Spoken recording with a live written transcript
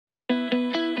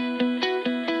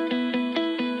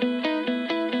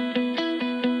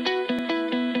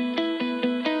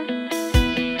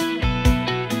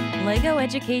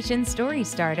Education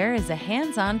StoryStarter is a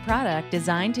hands-on product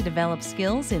designed to develop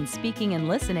skills in speaking and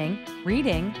listening,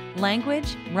 reading,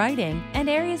 language, writing, and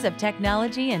areas of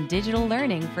technology and digital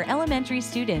learning for elementary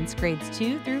students grades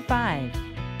 2 through 5.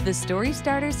 The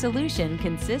StoryStarter solution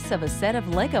consists of a set of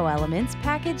Lego elements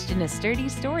packaged in a sturdy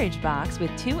storage box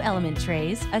with 2 element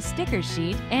trays, a sticker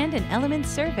sheet, and an element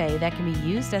survey that can be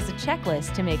used as a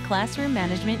checklist to make classroom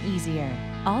management easier.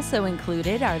 Also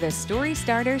included are the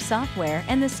StoryStarter software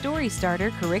and the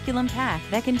StoryStarter curriculum pack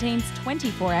that contains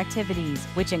 24 activities,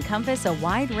 which encompass a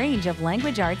wide range of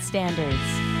language arts standards.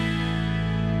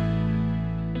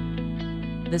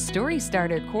 The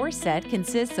StoryStarter core set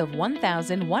consists of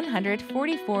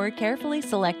 1,144 carefully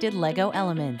selected Lego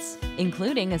elements,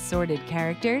 including assorted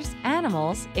characters,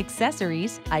 animals,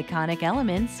 accessories, iconic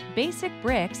elements, basic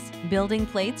bricks, building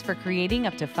plates for creating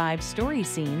up to 5 story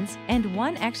scenes, and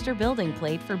 1 extra building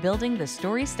plate for building the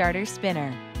StoryStarter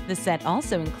spinner. The set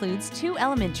also includes 2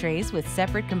 element trays with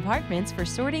separate compartments for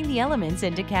sorting the elements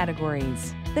into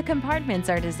categories. The compartments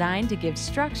are designed to give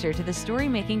structure to the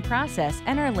story-making process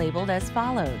and are labeled as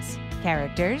follows: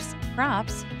 characters,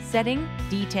 props, setting,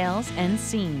 details, and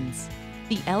scenes.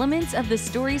 The elements of the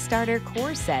StoryStarter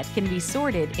core set can be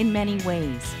sorted in many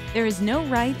ways. There is no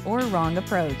right or wrong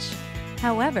approach.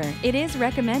 However, it is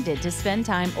recommended to spend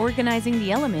time organizing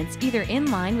the elements either in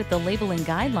line with the labeling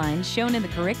guidelines shown in the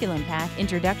curriculum pack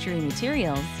introductory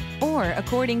materials or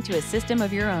according to a system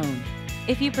of your own.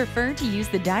 If you prefer to use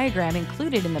the diagram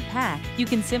included in the pack, you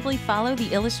can simply follow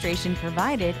the illustration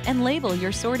provided and label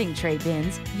your sorting tray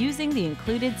bins using the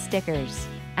included stickers.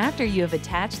 After you have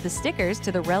attached the stickers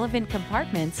to the relevant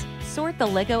compartments, sort the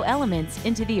Lego elements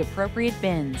into the appropriate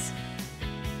bins.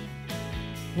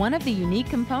 One of the unique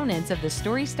components of the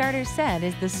StoryStarter set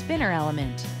is the spinner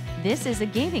element. This is a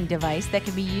gaming device that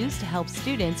can be used to help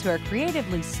students who are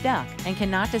creatively stuck and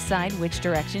cannot decide which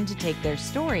direction to take their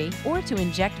story, or to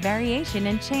inject variation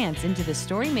and chance into the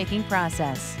story-making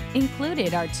process.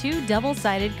 Included are 2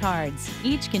 double-sided cards,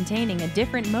 each containing a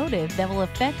different motive that will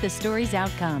affect the story's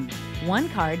outcome. One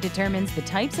card determines the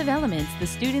types of elements the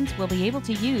students will be able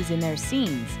to use in their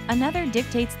scenes. Another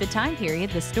dictates the time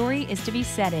period the story is to be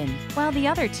set in, while the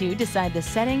other 2 decide the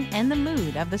setting and the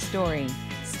mood of the story.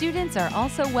 Students are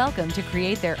also welcome to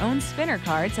create their own spinner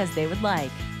cards as they would like.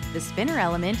 The spinner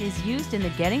element is used in the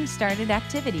Getting Started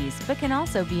activities, but can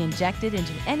also be injected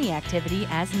into any activity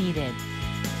as needed.